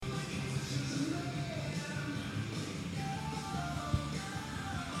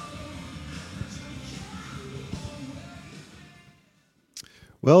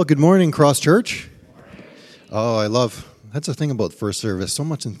Well, good morning, Cross Church. That's the thing about first service, so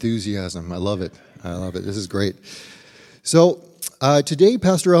much enthusiasm. I love it. This is great. So today,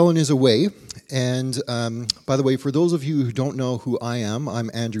 Pastor Ellen is away. And by the way, for those of you who don't know who I am, I'm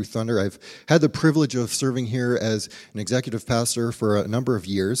Andrew Thunder. I've had the privilege of serving here as an executive pastor for a number of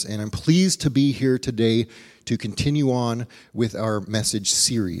years. And I'm pleased to be here today to continue on with our message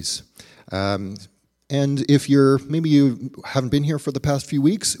series. And if maybe you haven't been here for the past few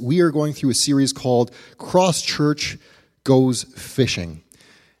weeks, we are going through a series called Cross Church Goes Fishing.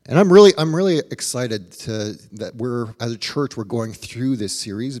 And I'm really excited that as a church, we're going through this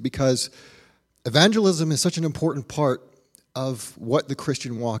series because evangelism is such an important part of what the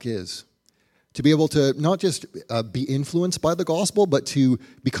Christian walk is. To be able to not just be influenced by the gospel, but to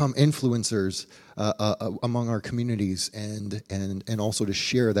become influencers among our communities and also to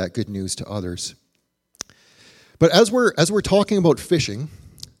share that good news to others. But as we're talking about fishing,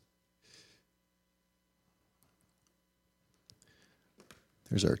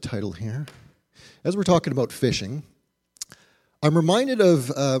 there's our title here. As we're talking about fishing, I'm reminded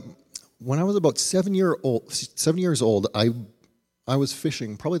of when I was about 7 years old. I was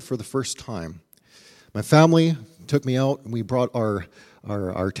fishing probably for the first time. My family took me out, and we brought our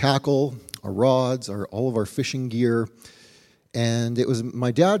tackle, our rods, all of our fishing gear. And it was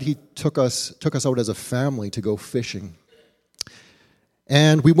my dad. He took us out as a family to go fishing,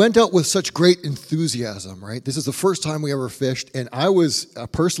 and we went out with such great enthusiasm. Right, this is the first time we ever fished, and I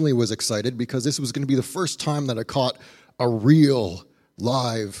personally was excited because this was going to be the first time that I caught a real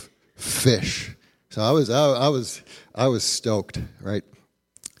live fish. So I was stoked. Right.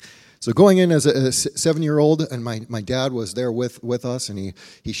 So going in as a 7-year-old, and my dad was there with us, and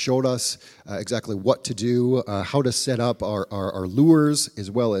he showed us exactly what to do, how to set up our lures, as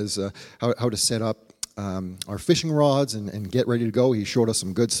well as how to set up our fishing rods and get ready to go. He showed us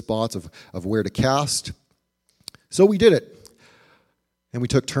some good spots of where to cast. So we did it. And we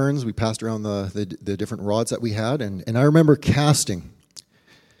took turns. We passed around the different rods that we had, and I remember casting.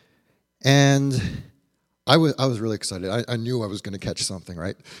 And I was really excited. I knew I was going to catch something,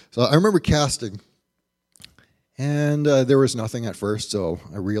 right? So I remember casting, and there was nothing at first, so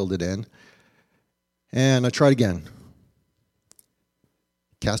I reeled it in, and I tried again.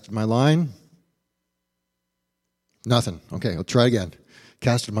 Casted my line, nothing. Okay, I'll try again.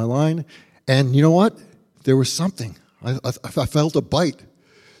 Casted my line, and you know what? There was something. I felt a bite.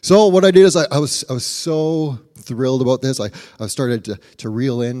 So what I did is I was so thrilled about this. I started to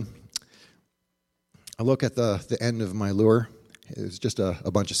reel in. I look at the end of my lure. It was just a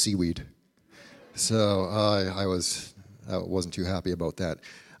bunch of seaweed. So I wasn't too happy about that.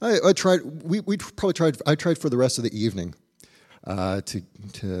 I tried. I tried for the rest of the evening to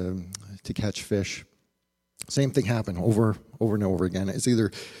catch fish. Same thing happened over and over again. It's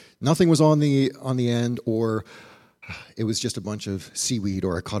either nothing was on the end, or it was just a bunch of seaweed,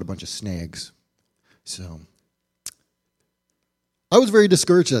 or I caught a bunch of snags. So I was very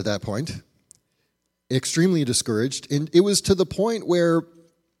discouraged at that point. Extremely discouraged, and it was to the point where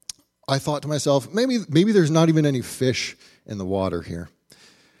I thought to myself, maybe there's not even any fish in the water here.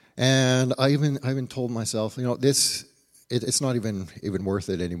 And I even told myself, it's not even worth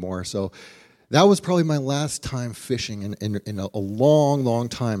it anymore. So that was probably my last time fishing in a long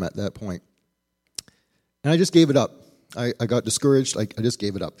time at that point. And I just gave it up. I got discouraged. I just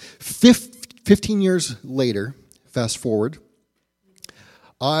gave it up. 15 years later, fast forward,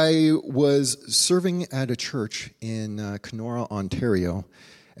 I was serving at a church in Kenora, Ontario,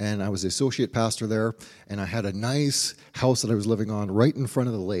 and I was the associate pastor there, and I had a nice house that I was living on right in front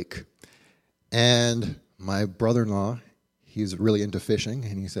of the lake. And my brother-in-law, he's really into fishing,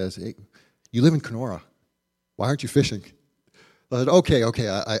 and he says, "Hey, you live in Kenora. Why aren't you fishing?" I said, okay,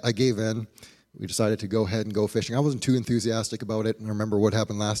 I gave in. We decided to go ahead and go fishing. I wasn't too enthusiastic about it, and I remember what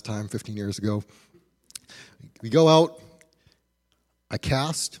happened last time, 15 years ago. We go out. I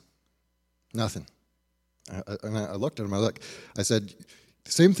cast, nothing. I looked at him. I said,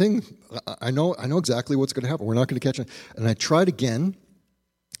 same thing. I know exactly what's going to happen. We're not going to catch it. And I tried again,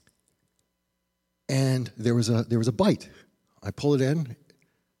 and there was a bite. I pull it in,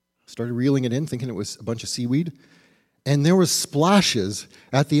 started reeling it in, thinking it was a bunch of seaweed, and there was splashes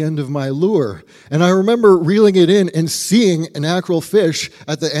at the end of my lure. And I remember reeling it in and seeing an actual fish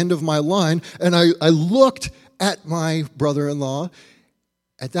at the end of my line, and I looked at my brother-in-law.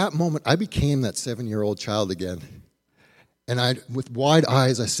 At that moment, I became that 7-year-old child again. And with wide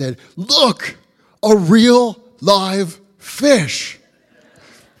eyes, I said, "Look, a real live fish."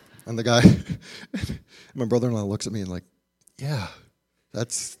 And the guy, my brother-in-law looks at me and "Yeah,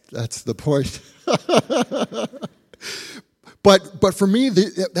 that's the point." But for me,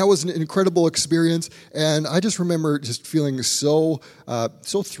 that was an incredible experience, and I just remember just feeling so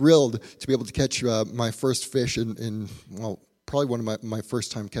thrilled to be able to catch my first fish in probably one of my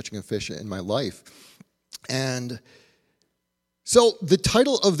first time catching a fish in my life. And so the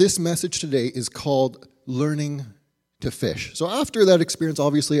title of this message today is called Learning to Fish. So after that experience,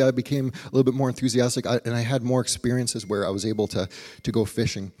 obviously, I became a little bit more enthusiastic, and I had more experiences where I was able to go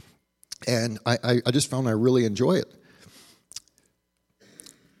fishing. And I just found I really enjoy it.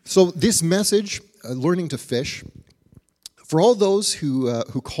 So this message, Learning to Fish, for all those who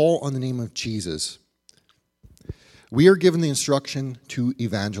call on the name of Jesus, we are given the instruction to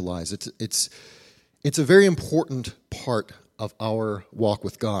evangelize. It's a very important part of our walk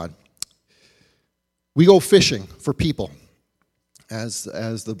with God. We go fishing for people, as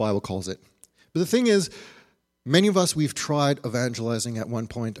the Bible calls it. But the thing is, many of us, we've tried evangelizing at one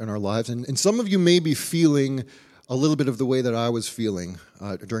point in our lives, and some of you may be feeling a little bit of the way that I was feeling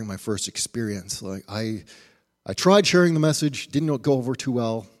during my first experience. Like I tried sharing the message, didn't go over too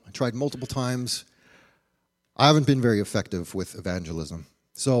well. I tried multiple times. I haven't been very effective with evangelism.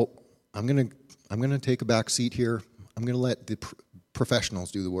 So I'm gonna take a back seat here. I'm gonna let the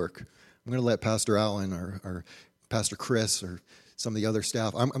professionals do the work. I'm gonna let Pastor Allen or Pastor Chris or some of the other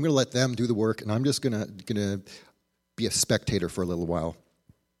staff. I'm gonna let them do the work, and I'm just gonna be a spectator for a little while.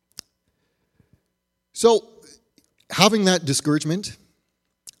 So, having that discouragement,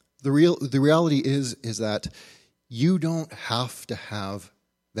 the reality is that you don't have to have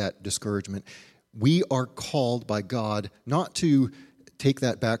that discouragement. We are called by God not to take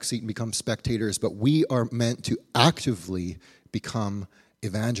that back seat and become spectators, but we are meant to actively become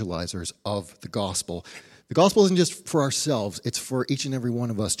evangelizers of the gospel. The gospel isn't just for ourselves, it's for each and every one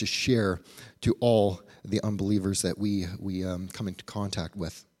of us to share to all the unbelievers that we come into contact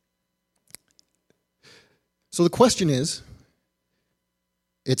with. So the question is,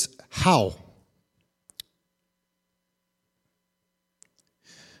 it's how?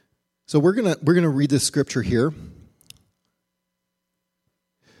 So we're gonna read this scripture here.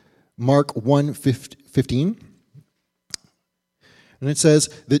 Mark 1:15. And it says,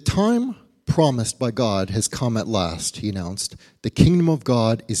 "The time promised by God has come at last," he announced. "The kingdom of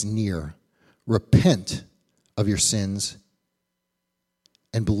God is near. Repent of your sins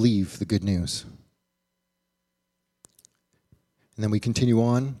and believe the good news." And then we continue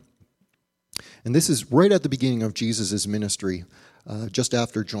on. And this is right at the beginning of Jesus' ministry, just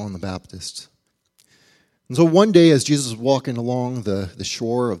after John the Baptist. And so one day, as Jesus was walking along the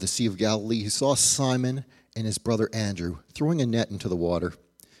shore of the Sea of Galilee, he saw Simon and his brother Andrew throwing a net into the water,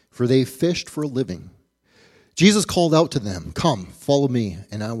 for they fished for a living. Jesus called out to them, "Come, follow me,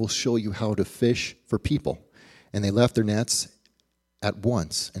 and I will show you how to fish for people." And they left their nets at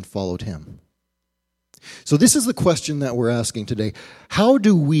once and followed him. So this is the question that we're asking today. How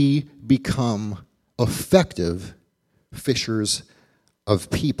do we become effective fishers of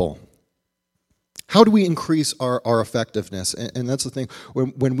people? How do we increase our effectiveness? And that's the thing.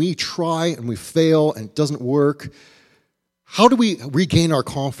 When we try and we fail and it doesn't work, how do we regain our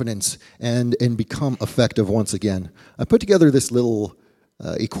confidence and become effective once again? I put together this little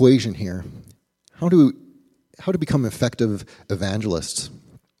equation here. How to become effective evangelists.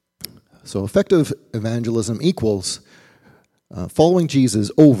 So effective evangelism equals following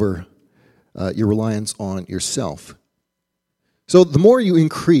Jesus over your reliance on yourself. So the more you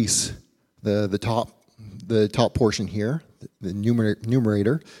increase the top portion here, the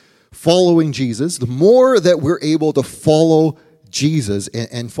numerator, following Jesus, the more that we're able to follow Jesus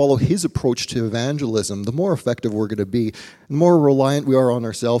and follow his approach to evangelism, the more effective we're going to be. The more reliant we are on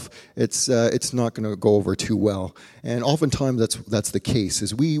ourselves, it's not going to go over too well. And oftentimes that's the case,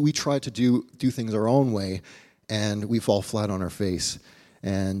 is we try to do things our own way, and we fall flat on our face.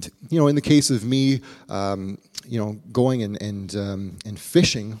 And in the case of me, going and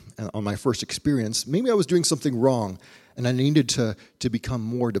fishing on my first experience, maybe I was doing something wrong, and I needed to become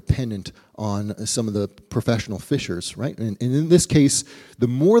more dependent on some of the professional fishers, right? And in this case, the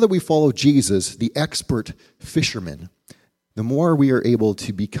more that we follow Jesus, the expert fisherman, the more we are able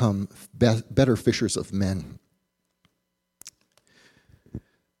to become better fishers of men.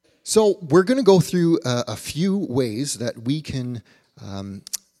 So we're going to go through a few ways that we can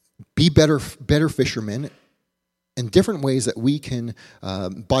be better fishermen, and different ways that we can,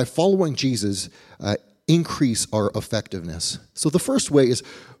 by following Jesus, increase our effectiveness. So the first way is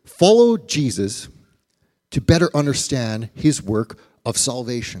follow Jesus to better understand his work of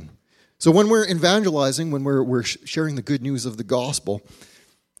salvation. So when we're evangelizing, when we're sharing the good news of the gospel,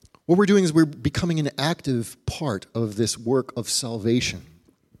 what we're doing is we're becoming an active part of this work of salvation.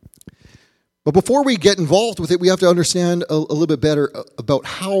 But before we get involved with it, we have to understand a little bit better about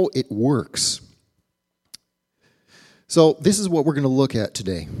how it works. So this is what we're going to look at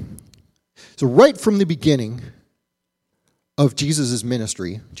today. So right from the beginning of Jesus'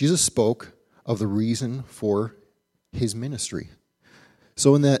 ministry, Jesus spoke of the reason for his ministry.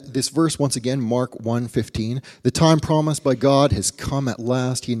 So in this verse, once again, Mark 1:15, the time promised by God has come at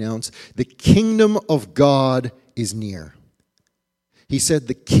last, he announced. The kingdom of God is near. He said,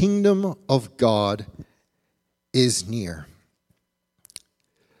 the kingdom of God is near.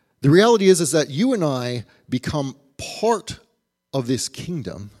 The reality is that you and I become part of this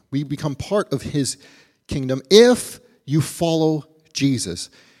kingdom. We become part of his kingdom if you follow Jesus.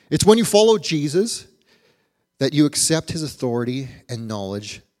 It's when you follow Jesus that you accept his authority and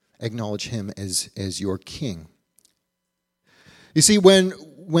acknowledge him as your king. You see, when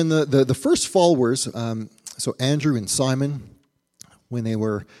the first followers, so Andrew and Simon, when they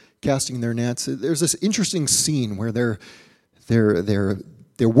were casting their nets, there's this interesting scene where they're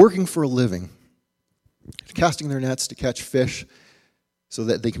working for a living, casting their nets to catch fish so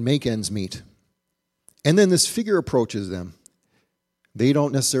that they can make ends meet. And then this figure approaches them. They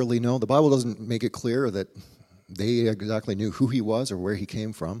don't necessarily know. The Bible doesn't make it clear that they exactly knew who he was or where he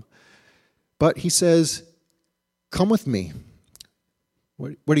came from. But he says, come with me.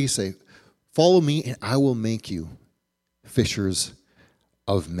 What do you say? Follow me and I will make you fishers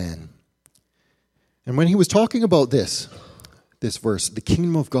of men. And when he was talking about this verse, the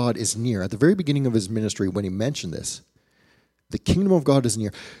kingdom of God is near, at the very beginning of his ministry, when he mentioned this, the kingdom of God is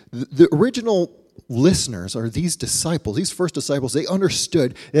near. The original listeners, or these disciples, these first disciples, they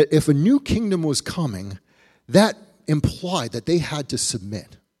understood that if a new kingdom was coming, that implied that they had to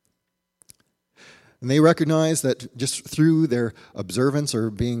submit. And they recognized that just through their observance or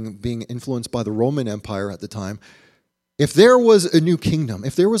being influenced by the Roman Empire at the time, if there was a new kingdom,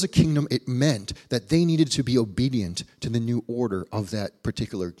 if there was a kingdom, it meant that they needed to be obedient to the new order of that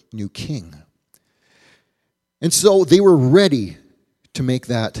particular new king. And so they were ready to make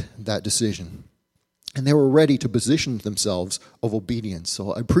that decision. And they were ready to position themselves of obedience.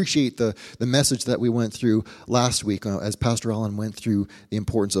 So I appreciate the message that we went through last week as Pastor Allen went through the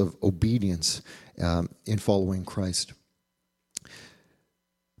importance of obedience in following Christ.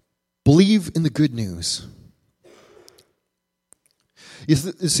 Believe in the good news. You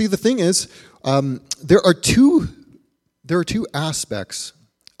see, the thing is, there are two aspects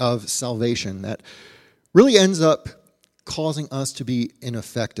of salvation that really ends up causing us to be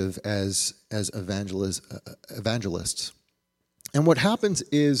ineffective as evangelists. And what happens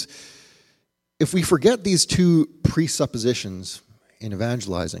is, if we forget these two presuppositions in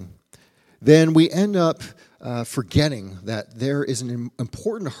evangelizing, then we end up forgetting that there is an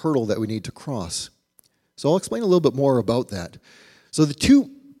important hurdle that we need to cross. So I'll explain a little bit more about that. So the two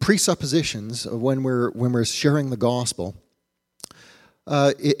presuppositions of when we're sharing the gospel,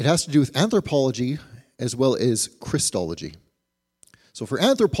 it has to do with anthropology as well as Christology. So for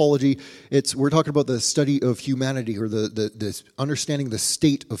anthropology, we're talking about the study of humanity, or the understanding the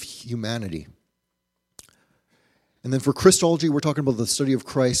state of humanity. And then for Christology, we're talking about the study of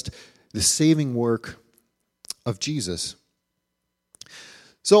Christ, the saving work of Jesus.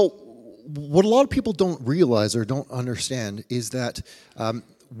 So what a lot of people don't realize or don't understand is that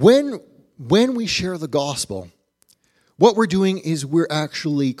when we share the gospel, what we're doing is we're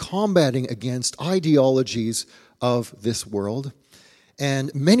actually combating against ideologies of this world,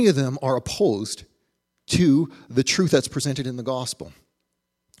 and many of them are opposed to the truth that's presented in the gospel,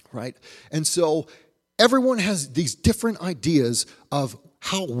 right? And so everyone has these different ideas of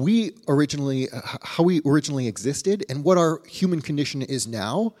how we originally existed and what our human condition is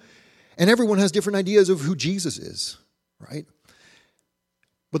now, and everyone has different ideas of who Jesus is, right?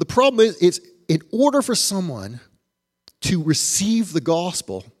 But the problem is in order for someone to receive the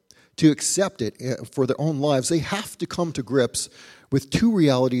gospel, to accept it for their own lives, they have to come to grips with two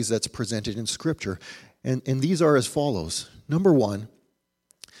realities that's presented in Scripture. And these are as follows. Number one,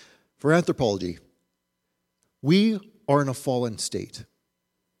 for anthropology, we are in a fallen state.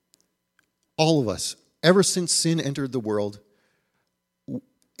 All of us, ever since sin entered the world,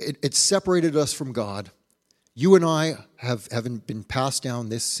 it separated us from God. You and I have been passed down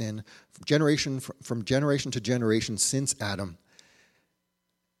this sin from generation to generation since Adam.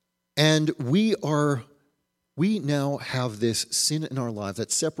 And we now have this sin in our lives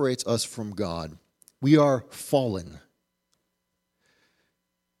that separates us from God. We are fallen.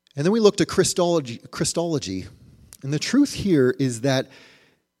 And then we look to Christology. And the truth here is that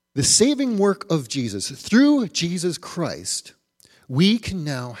the saving work of Jesus, through Jesus Christ, we can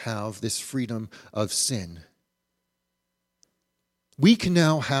now have this freedom of sin. we can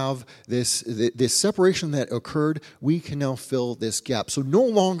now have this separation that occurred. We can now fill this gap. So no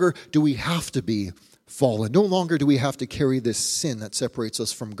longer do we have to be fallen. No longer do we have to carry this sin that separates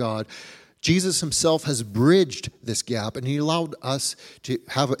us from God. Jesus himself has bridged this gap, and he allowed us to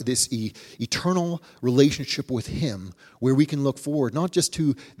have this eternal relationship with him where we can look forward not just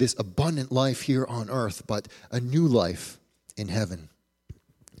to this abundant life here on earth, but a new life in heaven.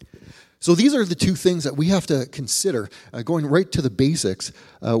 So these are the two things that we have to consider, going right to the basics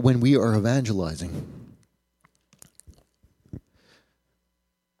when we are evangelizing.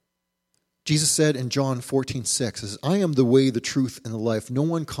 Jesus said in John 14:6, "I am the way, the truth, and the life. No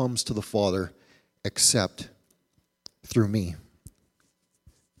one comes to the Father except through me."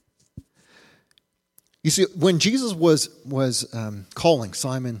 You see, when Jesus was calling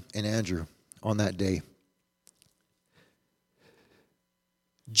Simon and Andrew on that day,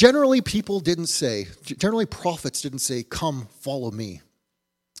 generally prophets didn't say, "Come, follow me."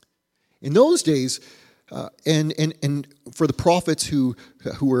 In those days, and for the prophets who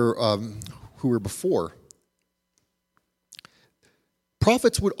were before,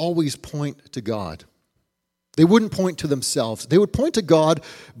 prophets would always point to God. They wouldn't point to themselves. They would point to God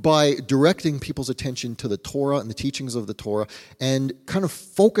by directing people's attention to the Torah and the teachings of the Torah and kind of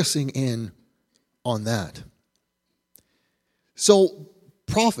focusing in on that. So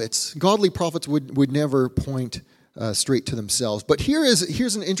prophets, godly prophets would never point straight to themselves. But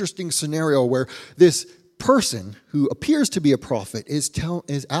here's an interesting scenario where this person who appears to be a prophet is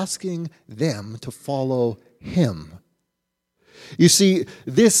asking them to follow him. You see,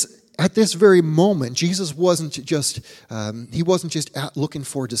 at this very moment, Jesus wasn't just looking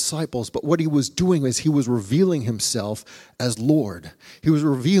for disciples, but what he was doing is he was revealing himself as Lord. He was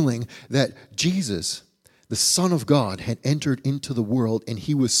revealing that Jesus, the Son of God, had entered into the world and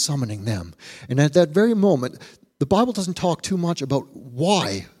he was summoning them. And at that very moment, the Bible doesn't talk too much about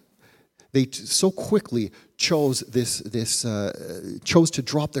why they so quickly chose to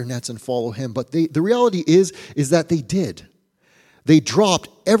drop their nets and follow him. But the reality is that they did. They dropped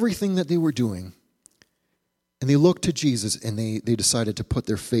everything that they were doing, and they looked to Jesus, and they decided to put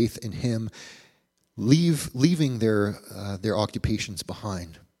their faith in him, leaving their occupations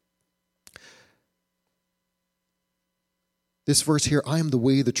behind. This verse here, "I am the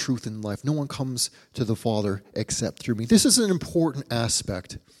way, the truth, and life. No one comes to the Father except through me." This is an important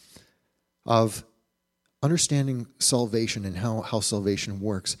aspect of understanding salvation and how salvation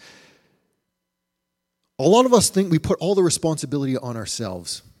works. A lot of us think we put all the responsibility on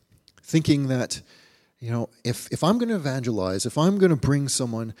ourselves, thinking that, if I'm going to evangelize, if I'm going to bring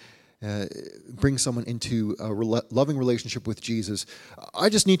someone into a loving relationship with Jesus, I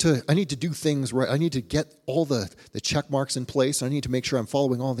need to do things right. I need to get all the check marks in place. I need to make sure I'm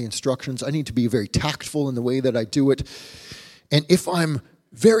following all the instructions. I need to be very tactful in the way that I do it. And if I'm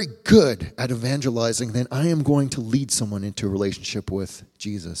very good at evangelizing, then I am going to lead someone into a relationship with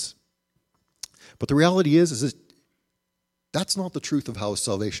Jesus. But the reality is that that's not the truth of how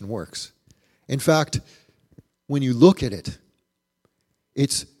salvation works. In fact, when you look at it,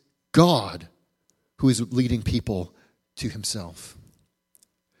 it's God who is leading people to himself.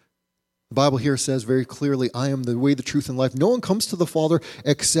 The Bible here says very clearly, "I am the way, the truth, and life. No one comes to the Father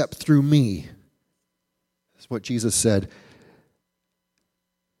except through me." That's what Jesus said.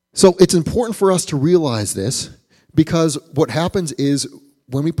 So it's important for us to realize this, because what happens is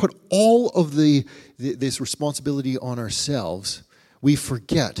when we put all of this responsibility on ourselves, we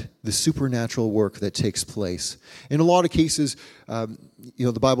forget the supernatural work that takes place. In a lot of cases,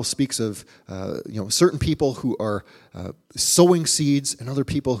 the Bible speaks of certain people who are sowing seeds and other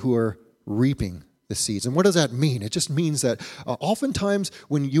people who are reaping the seeds. And what does that mean? It just means that oftentimes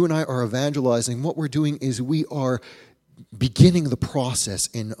when you and I are evangelizing, what we're doing is we are beginning the process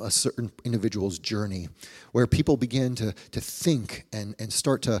in a certain individual's journey, where people begin to think and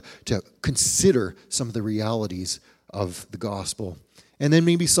start to consider some of the realities of the gospel. And then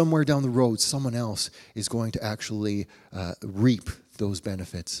maybe somewhere down the road, someone else is going to actually reap those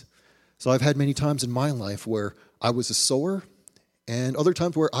benefits. So I've had many times in my life where I was a sower, and other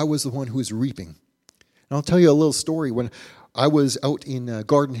times where I was the one who was reaping. And I'll tell you a little story. When I was out in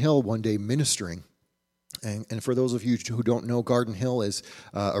Garden Hill one day ministering, and for those of you who don't know, Garden Hill is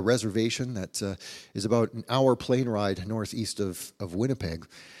a reservation that is about an hour plane ride northeast of Winnipeg.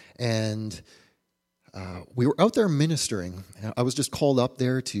 And we were out there ministering. I was just called up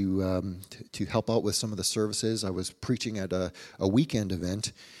there to help out with some of the services. I was preaching at a weekend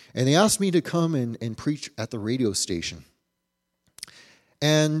event. And they asked me to come and preach at the radio station.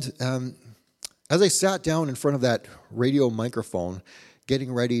 And as I sat down in front of that radio microphone,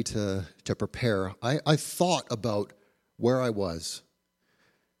 getting ready to prepare, I thought about where I was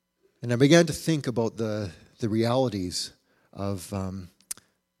And I began to think about the realities of some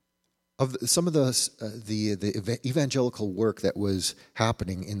of the evangelical work that was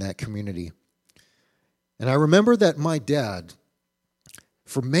happening in that community. And I remember that my dad,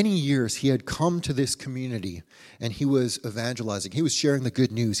 for many years, he had come to this community and he was evangelizing. He was sharing the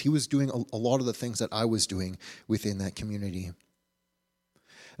good news. He was doing a lot of the things that I was doing within that community.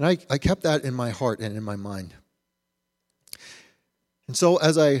 And I kept that in my heart and in my mind. And so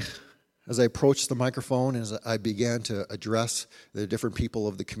as I approached the microphone, as I began to address the different people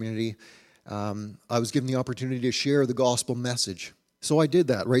of the community, I was given the opportunity to share the gospel message. So I did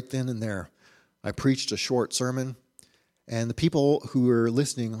that right then and there. I preached a short sermon, and the people who were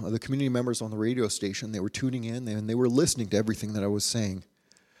listening, the community members on the radio station, they were tuning in, and they were listening to everything that I was saying.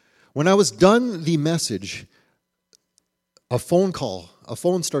 When I was done the message, a phone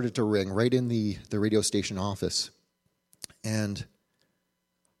started to ring right in the radio station office. And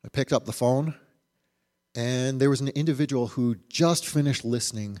I picked up the phone, and there was an individual who just finished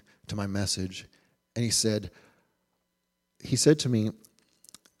listening to my message, and he said to me,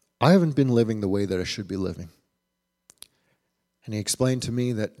 "I haven't been living the way that I should be living." And he explained to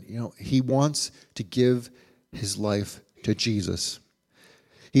me that, he wants to give his life to Jesus.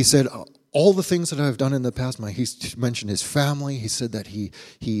 He said, all the things that I've done in the past, he mentioned his family. He said that he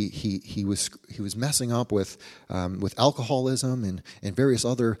was messing up with alcoholism and various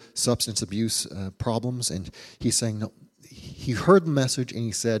other substance abuse problems. And he's saying, no, he heard the message and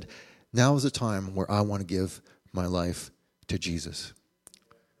he said, now is the time where I want to give my life to Jesus.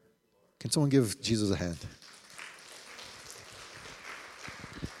 Can someone give Jesus a hand?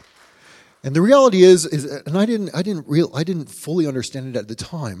 And the reality is, and I didn't fully understand it at the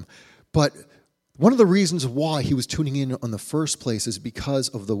time, but one of the reasons why he was tuning in the first place is because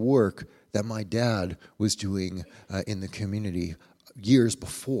of the work that my dad was doing in the community years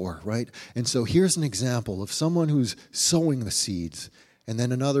before, right? And so here's an example of someone who's sowing the seeds, and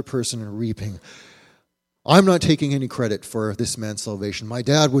then another person reaping. I'm not taking any credit for this man's salvation. My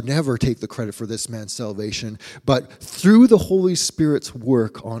dad would never take the credit for this man's salvation, but through the Holy Spirit's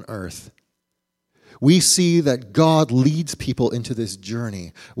work on earth, we see that God leads people into this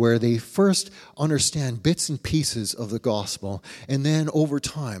journey where they first understand bits and pieces of the gospel, and then over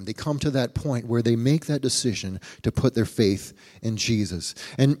time they come to that point where they make that decision to put their faith in Jesus.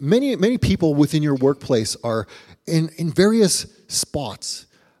 And many people within your workplace are in various spots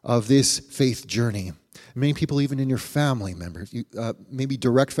of this faith journey. Many people even in your family members, maybe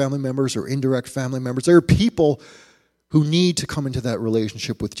direct family members or indirect family members. There are people who need to come into that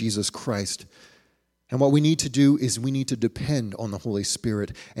relationship with Jesus Christ. And what we need to do is we need to depend on the Holy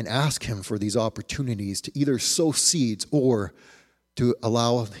Spirit and ask Him for these opportunities to either sow seeds or to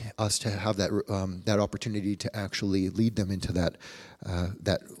allow us to have that opportunity to actually lead them into that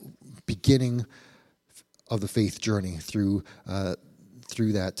beginning of the faith journey through that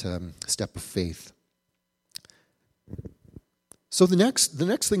step of faith. So the next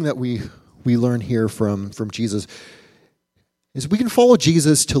thing that we learn here from Jesus is we can follow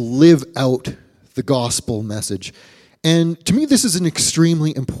Jesus to live out the gospel message. And to me, this is an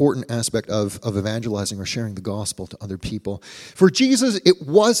extremely important aspect of evangelizing or sharing the gospel to other people. For Jesus, it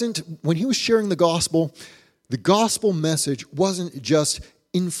wasn't, when he was sharing the gospel message wasn't just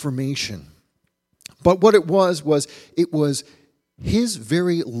information. But what it was his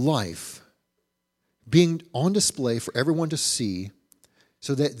very life being on display for everyone to see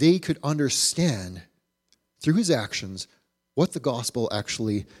so that they could understand through his actions what the gospel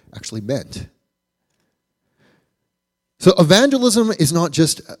actually meant. So evangelism is not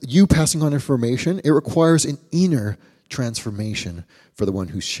just you passing on information. It requires an inner transformation for the one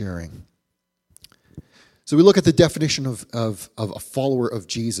who's sharing. So we look at the definition of a follower of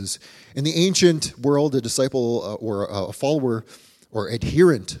Jesus. In the ancient world, a disciple or a follower or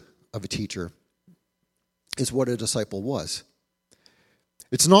adherent of a teacher is what a disciple was.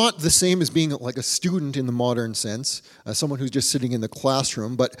 It's not the same as being like a student in the modern sense, someone who's just sitting in the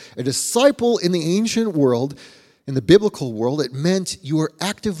classroom, but a disciple in the ancient world, in the biblical world, it meant you were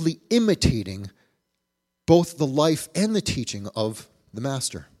actively imitating both the life and the teaching of the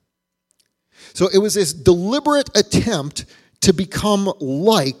master. So it was this deliberate attempt to become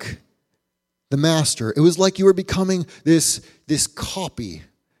like the master. It was like you were becoming this copy,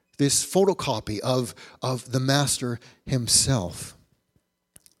 this photocopy of the master himself.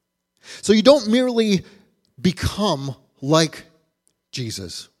 So you don't merely become like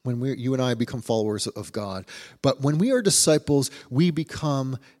Jesus when you and I become followers of God. But when we are disciples, we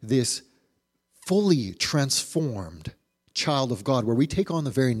become this fully transformed child of God, where we take on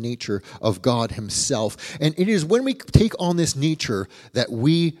the very nature of God himself. And it is when we take on this nature that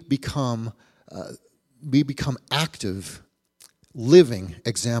we become active, living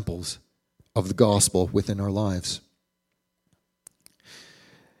examples of the gospel within our lives.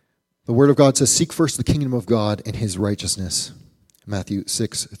 The Word of God says, seek first the kingdom of God and his righteousness. Matthew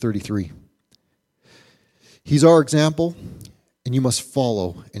 6:33. He's our example, and you must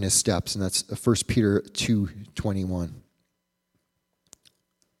follow in his steps. And that's 1 Peter 2:21.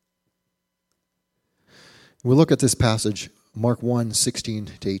 We'll look at this passage, Mark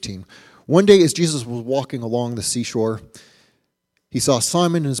 1:16-18. One day as Jesus was walking along the seashore, he saw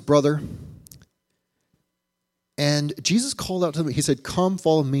Simon and his brother. And Jesus called out to them. He said, come,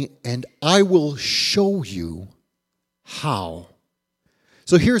 follow me, and I will show you how.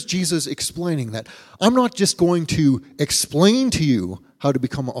 So here's Jesus explaining that I'm not just going to explain to you how to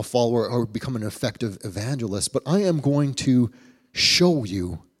become a follower or become an effective evangelist, but I am going to show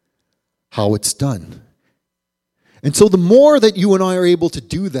you how it's done. And so the more that you and I are able to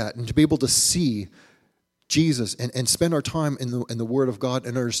do that and to be able to see Jesus and spend our time in the Word of God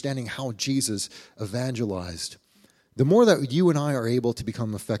and understanding how Jesus evangelized, the more that you and I are able to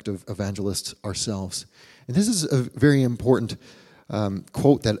become effective evangelists ourselves. And this is a very important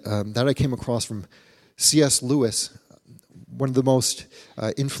quote that I came across from C.S. Lewis, one of the most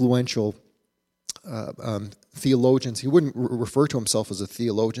influential theologians. He wouldn't refer to himself as a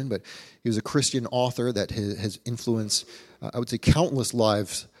theologian, but he was a Christian author that has influenced, I would say, countless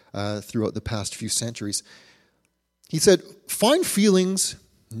lives throughout the past few centuries. He said, fine feelings,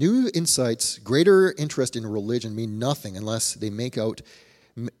 new insights, greater interest in religion mean nothing unless they make our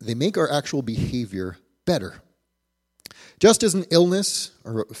actual behavior better. Just as an illness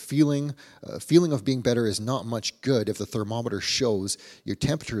or a feeling of being better is not much good if the thermometer shows your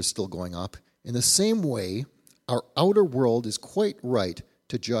temperature is still going up, in the same way, our outer world is quite right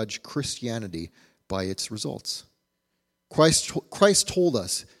to judge Christianity by its results. Christ told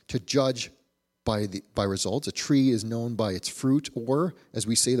us to judge by results. A tree is known by its fruit, or, as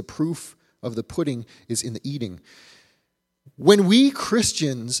we say, the proof of the pudding is in the eating. When we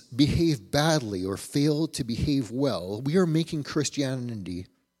Christians behave badly or fail to behave well, we are making Christianity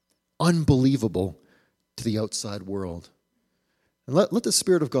unbelievable to the outside world. And let the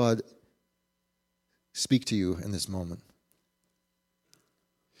Spirit of God speak to you in this moment.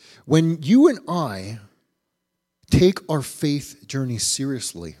 When you and I take our faith journey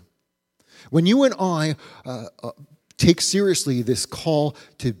seriously, when you and I take seriously this call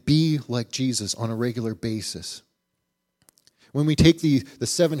to be like Jesus on a regular basis, when we take the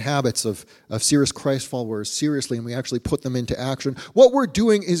 7 habits of serious Christ followers seriously and we actually put them into action, what we're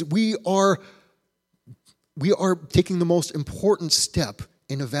doing is we are taking the most important step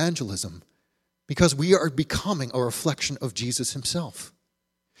in evangelism, because we are becoming a reflection of Jesus himself.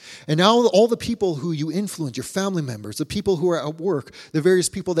 And now all the people who you influence, your family members, the people who are at work, the various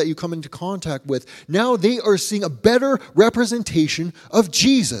people that you come into contact with, now they are seeing a better representation of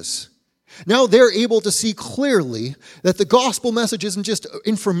Jesus. Now they're able to see clearly that the gospel message isn't just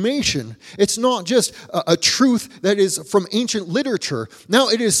information. It's not just a truth that is from ancient literature. Now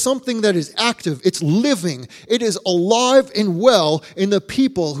it is something that is active. It's living. It is alive and well in the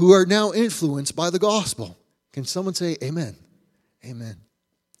people who are now influenced by the gospel. Can someone say amen? Amen.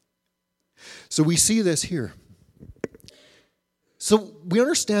 So we see this here. So we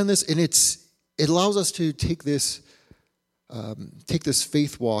understand this, and it allows us to take this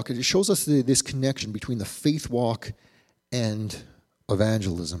faith walk, and it shows us this connection between the faith walk and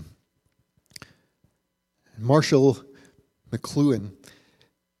evangelism. Marshall McLuhan,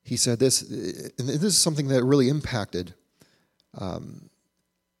 he said this, and this is something that really impacted.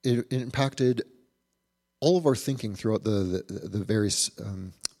 It impacted all of our thinking throughout the various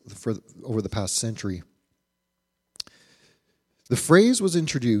over the past century. The phrase was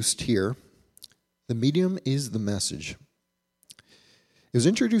introduced here: "The medium is the message." It was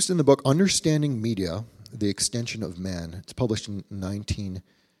introduced in the book Understanding Media, The Extension of Man. It's published in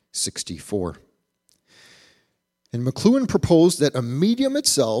 1964. And McLuhan proposed that a medium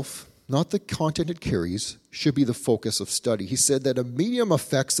itself, not the content it carries, should be the focus of study. He said that a medium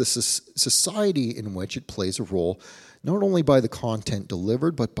affects the society in which it plays a role, not only by the content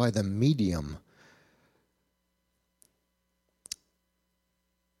delivered, but by the medium.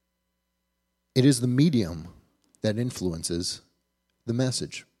 It is the medium that influences the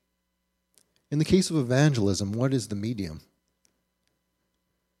message. In the case of evangelism, what is the medium?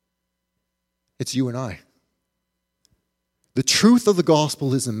 It's you and I. The truth of the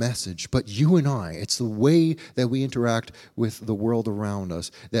gospel is a message, but you and I, it's the way that we interact with the world around us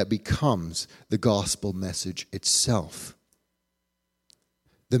that becomes the gospel message itself.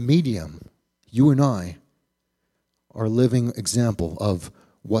 the medium, you and I, are a living example of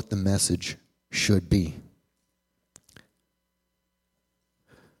what the message should be.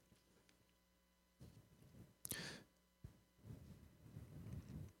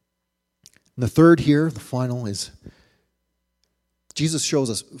 And the third here, the final, is Jesus shows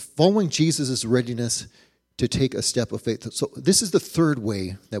us following Jesus' readiness to take a step of faith. So this is the third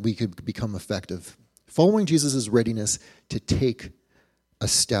way that we could become effective. Following Jesus' readiness to take a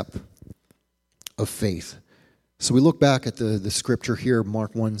step of faith. So we look back at the scripture here,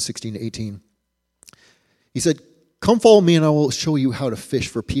 Mark 1:16-18. He said, "Come follow me and I will show you how to fish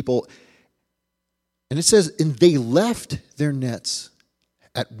for people." And it says, and they left their nets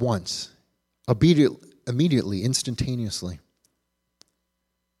at once, immediately, instantaneously.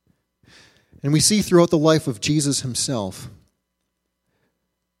 And we see throughout the life of Jesus himself,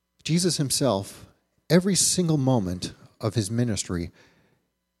 every single moment of his ministry,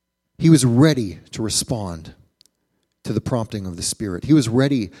 he was ready to respond to the prompting of the Spirit. He was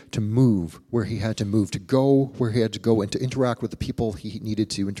ready to move where he had to move, to go where he had to go, and to interact with the people he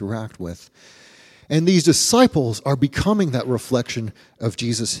needed to interact with. And these disciples are becoming that reflection of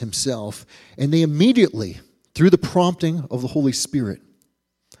Jesus himself. And they immediately, through the prompting of the Holy Spirit,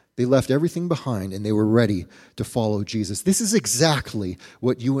 they left everything behind and they were ready to follow Jesus. This is exactly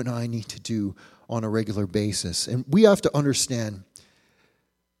what you and I need to do on a regular basis. And we have to understand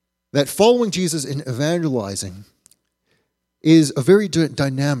that following Jesus and evangelizing is a very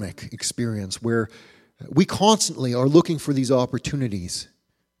dynamic experience where we constantly are looking for these opportunities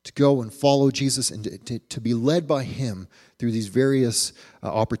to go and follow Jesus and to be led by him through these various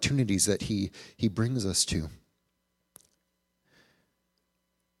opportunities that he brings us to.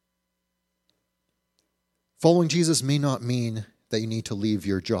 Following Jesus may not mean that you need to leave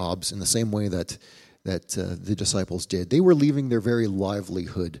your jobs in the same way that the disciples did. They were leaving their very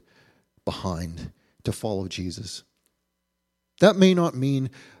livelihood behind to follow Jesus. That may not mean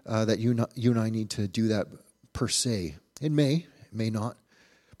that you and I need to do that per se. It may not.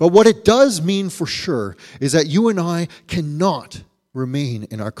 But what it does mean for sure is that you and I cannot remain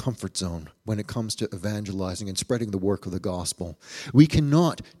in our comfort zone when it comes to evangelizing and spreading the work of the gospel. We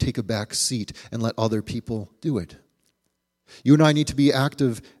cannot take a back seat and let other people do it. You and I need to be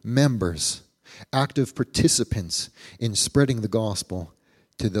active members, active participants in spreading the gospel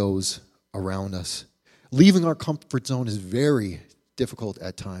to those around us. Leaving our comfort zone is very difficult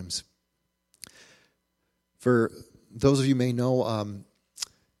at times. For those of you may know,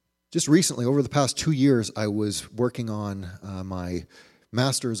 just recently, over the past 2 years, I was working on my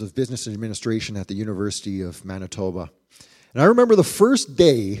Master's of Business Administration at the University of Manitoba. And I remember the first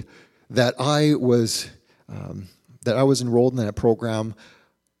day that I was enrolled in that program.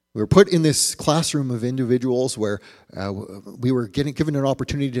 We were put in this classroom of individuals where we were given an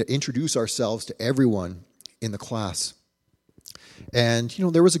opportunity to introduce ourselves to everyone in the class. And,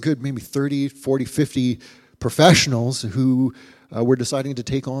 there was a good maybe 30, 40, 50 professionals who were deciding to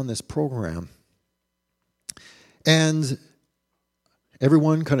take on this program. And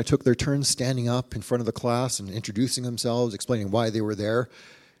everyone kind of took their turn standing up in front of the class and introducing themselves, explaining why they were there.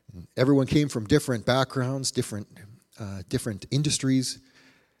 And everyone came from different backgrounds, different industries.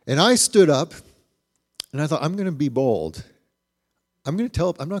 And I stood up and I thought, I'm going to be bold. I'm not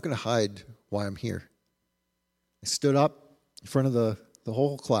going to hide why I'm here. I stood up in front of the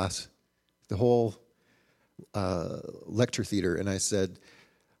whole class, the whole lecture theater, and I said,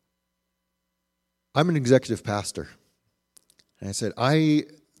 I'm an executive pastor. And I said,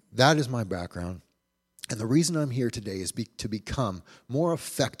 that is my background. And the reason I'm here today is to become more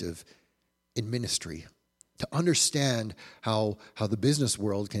effective in ministry, to understand how the business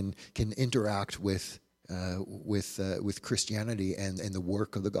world can interact with Christianity and the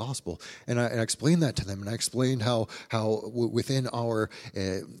work of the gospel. And I explained that to them, and I explained how within our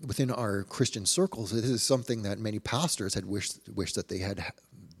Christian circles, it is something that many pastors had wished that they had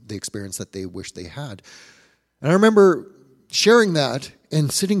the experience that they wished they had. And I remember sharing that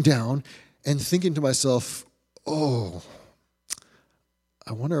and sitting down and thinking to myself, oh,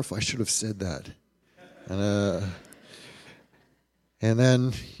 I wonder if I should have said that. And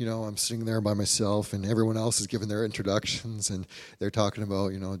then, I'm sitting there by myself and everyone else is giving their introductions and they're talking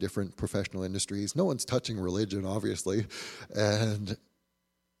about, different professional industries. No one's touching religion, obviously. And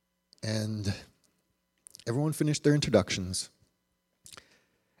everyone finished their introductions.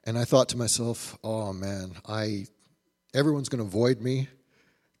 And I thought to myself, oh man, everyone's going to avoid me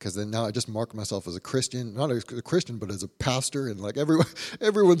because then now I just mark myself as a Christian, not as a Christian, but as a pastor. And like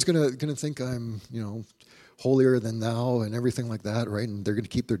everyone's going to think I'm, holier than thou and everything like that, right? And they're going to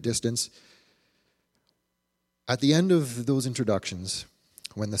keep their distance. At the end of those introductions,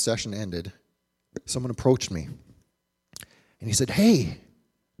 when the session ended, someone approached me and he said, "Hey,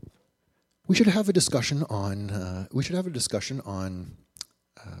 we should have a discussion on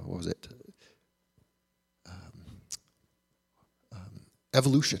what was it?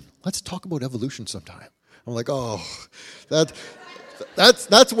 Evolution. Let's talk about evolution sometime." I'm like, "Oh, that's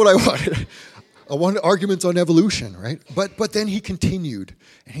what I wanted. I wanted arguments on evolution, right?" But then he continued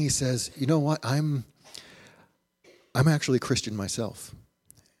and he says, "You know what? I'm actually a Christian myself."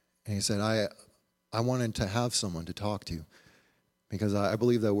 And he said, I wanted to have someone to talk to because I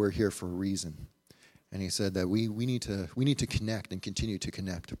believe that we're here for a reason." And he said that we need to connect and continue to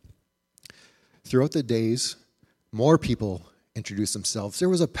connect. Throughout the days, more people introduced themselves. There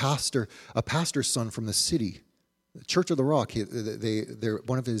was a pastor's son from the city, Church of the Rock.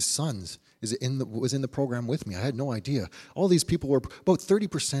 One of his sons was in the program with me. I had no idea. All these people were, about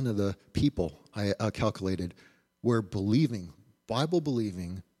 30% of the people I calculated were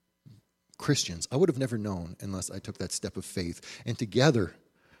Bible-believing Christians. I would have never known unless I took that step of faith. And together,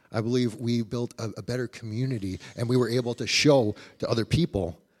 I believe we built a better community, and we were able to show to other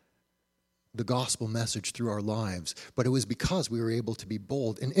people the gospel message through our lives. But it was because we were able to be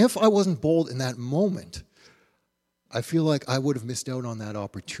bold. And if I wasn't bold in that moment, I feel like I would have missed out on that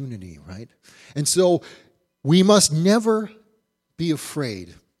opportunity, right? And so we must never be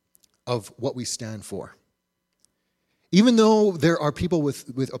afraid of what we stand for. Even though there are people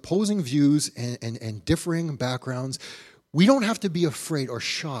with opposing views and differing backgrounds, we don't have to be afraid or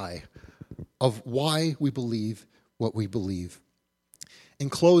shy of why we believe what we believe. In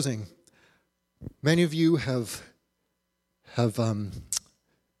closing, many of you have heard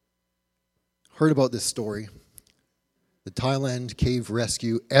about this story, the Thailand cave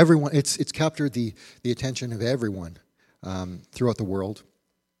rescue. Everyone, it's captured the attention of everyone throughout the world.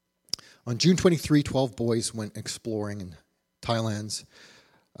 On June 23, 12 boys went exploring in Thailand's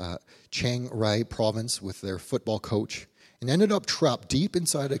Chiang Rai province with their football coach and ended up trapped deep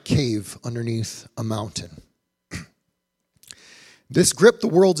inside a cave underneath a mountain. This gripped the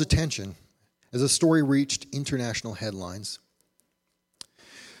world's attention as the story reached international headlines.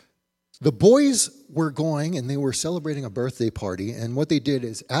 The boys were going and they were celebrating a birthday party, and what they did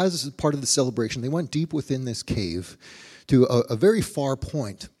is, as part of the celebration, they went deep within this cave to a very far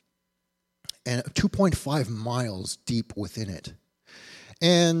point, and 2.5 miles deep within it.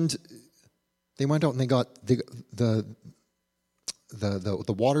 And they went out and they got the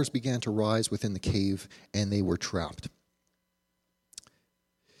waters began to rise within the cave, and they were trapped.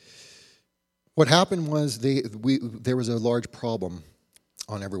 What happened was there was a large problem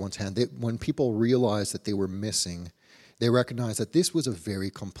on everyone's hand. When people realized that they were missing, they recognized that this was a very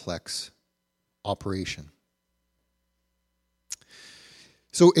complex operation.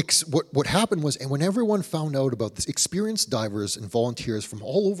 So what happened was, and when everyone found out about this, experienced divers and volunteers from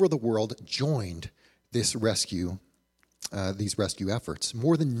all over the world joined this rescue, these rescue efforts.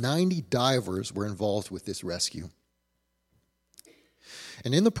 More than 90 divers were involved with this rescue.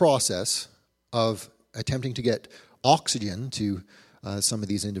 And in the process of attempting to get oxygen to some of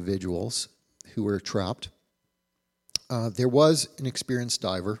these individuals who were trapped, there was an experienced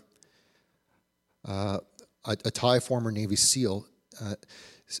diver, a Thai former Navy SEAL,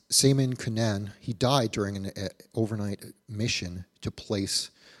 Saman Kunan. He died during an overnight mission to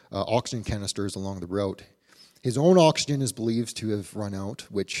place oxygen canisters along the route. His own oxygen is believed to have run out,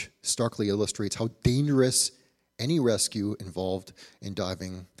 which starkly illustrates how dangerous any rescue involved in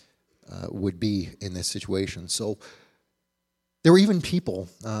diving would be in this situation. So there were even people,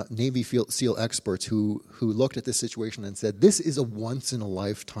 Navy SEAL experts, who looked at this situation and said, this is a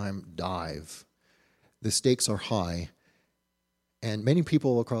once-in-a-lifetime dive. The stakes are high. And many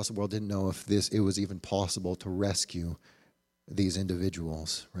people across the world didn't know if it was even possible to rescue these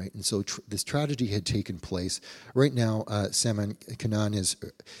individuals, right? And so this tragedy had taken place. Right now, Saman Kunan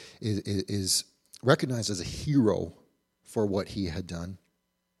is recognized as a hero for what he had done.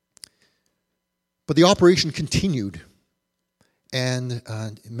 But the operation continued. And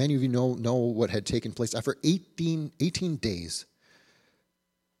many of you know what had taken place. After 18 days,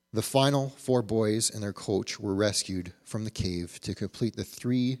 the final 4 boys and their coach were rescued from the cave to complete the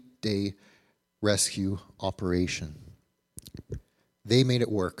 3-day rescue operation. They made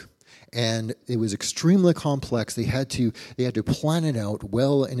it work. And it was extremely complex. They had to plan it out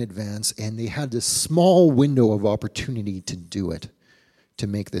well in advance, and they had this small window of opportunity to do it, to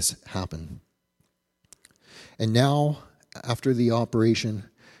make this happen. And now, after the operation,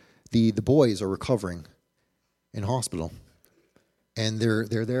 the boys are recovering in hospital. And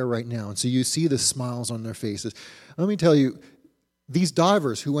they're there right now. And so you see the smiles on their faces. Let me tell you, these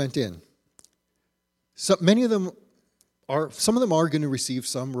divers who went in, many of them some of them are going to receive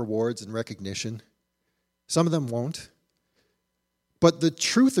some rewards and recognition. Some of them won't. But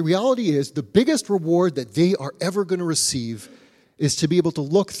the reality is, the biggest reward that they are ever going to receive is to be able to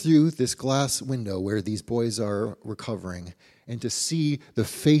look through this glass window where these boys are recovering and to see the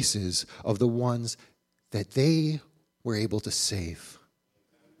faces of the ones that they were able to save.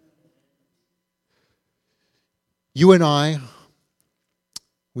 You and I,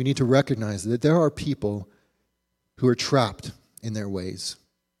 we need to recognize that there are people who are trapped in their ways.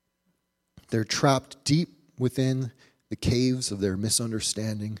 They're trapped deep within the caves of their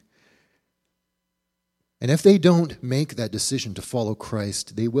misunderstanding. And if they don't make that decision to follow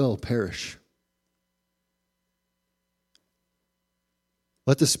Christ, they will perish.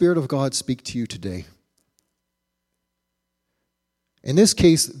 Let the Spirit of God speak to you today. In this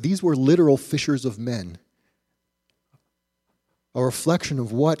case, these were literal fishers of men, a reflection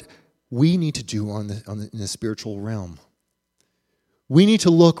of what we need to do in the spiritual realm. We need to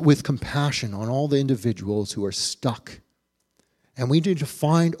look with compassion on all the individuals who are stuck, and we need to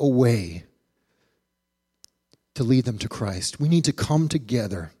find a way to lead them to Christ. We need to come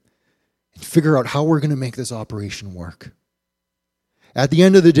together and figure out how we're going to make this operation work. At the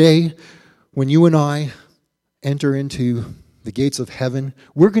end of the day, when you and I enter into the gates of heaven,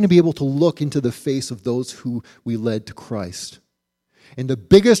 we're going to be able to look into the face of those who we led to Christ. And the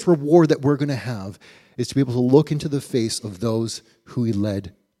biggest reward that we're going to have is to be able to look into the face of those who we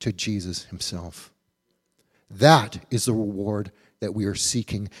led to Jesus himself. That is the reward that we are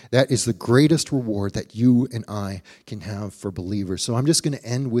seeking. That is the greatest reward that you and I can have for believers. So I'm just going to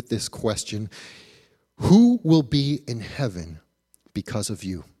end with this question. Who will be in heaven because of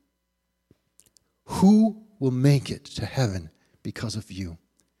you? Who will make it to heaven because of you?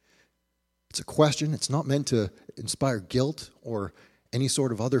 It's a question. It's not meant to inspire guilt or any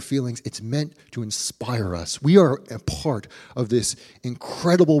sort of other feelings. It's meant to inspire us. We are a part of this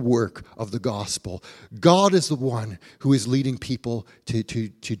incredible work of the gospel. God is the one who is leading people to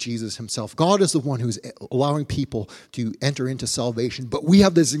Jesus himself. God is the one who is allowing people to enter into salvation. But we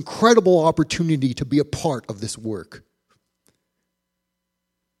have this incredible opportunity to be a part of this work.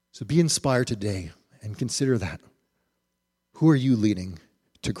 So be inspired today and consider that. Who are you leading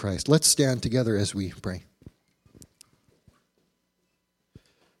to Christ? Let's stand together as we pray.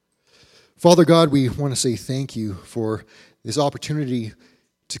 Father God, we want to say thank you for this opportunity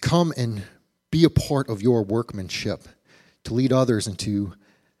to come and be a part of your workmanship, to lead others into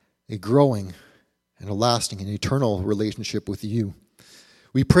a growing and a lasting and eternal relationship with you.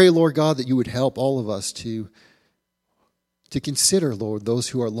 We pray, Lord God, that you would help all of us to consider, Lord, those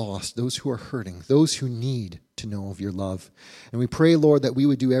who are lost, those who are hurting, those who need to know of your love. And we pray, Lord, that we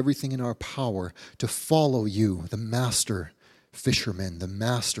would do everything in our power to follow you, the master fisherman, the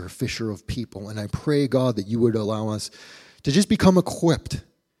master fisher of people. And I pray, God, that you would allow us to just become equipped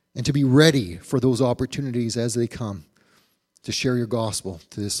and to be ready for those opportunities as they come to share your gospel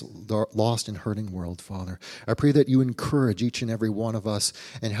to this lost and hurting world, Father. I pray that you encourage each and every one of us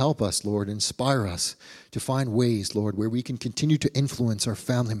and help us, Lord, inspire us to find ways, Lord, where we can continue to influence our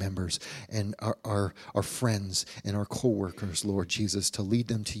family members and our friends and our co-workers, Lord Jesus, to lead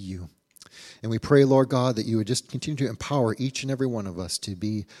them to you. And we pray, Lord God, that you would just continue to empower each and every one of us to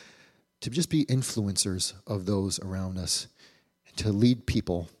just be influencers of those around us, and to lead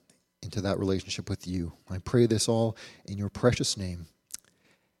people into that relationship with you. I pray this all in your precious name.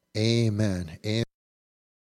 Amen. Amen.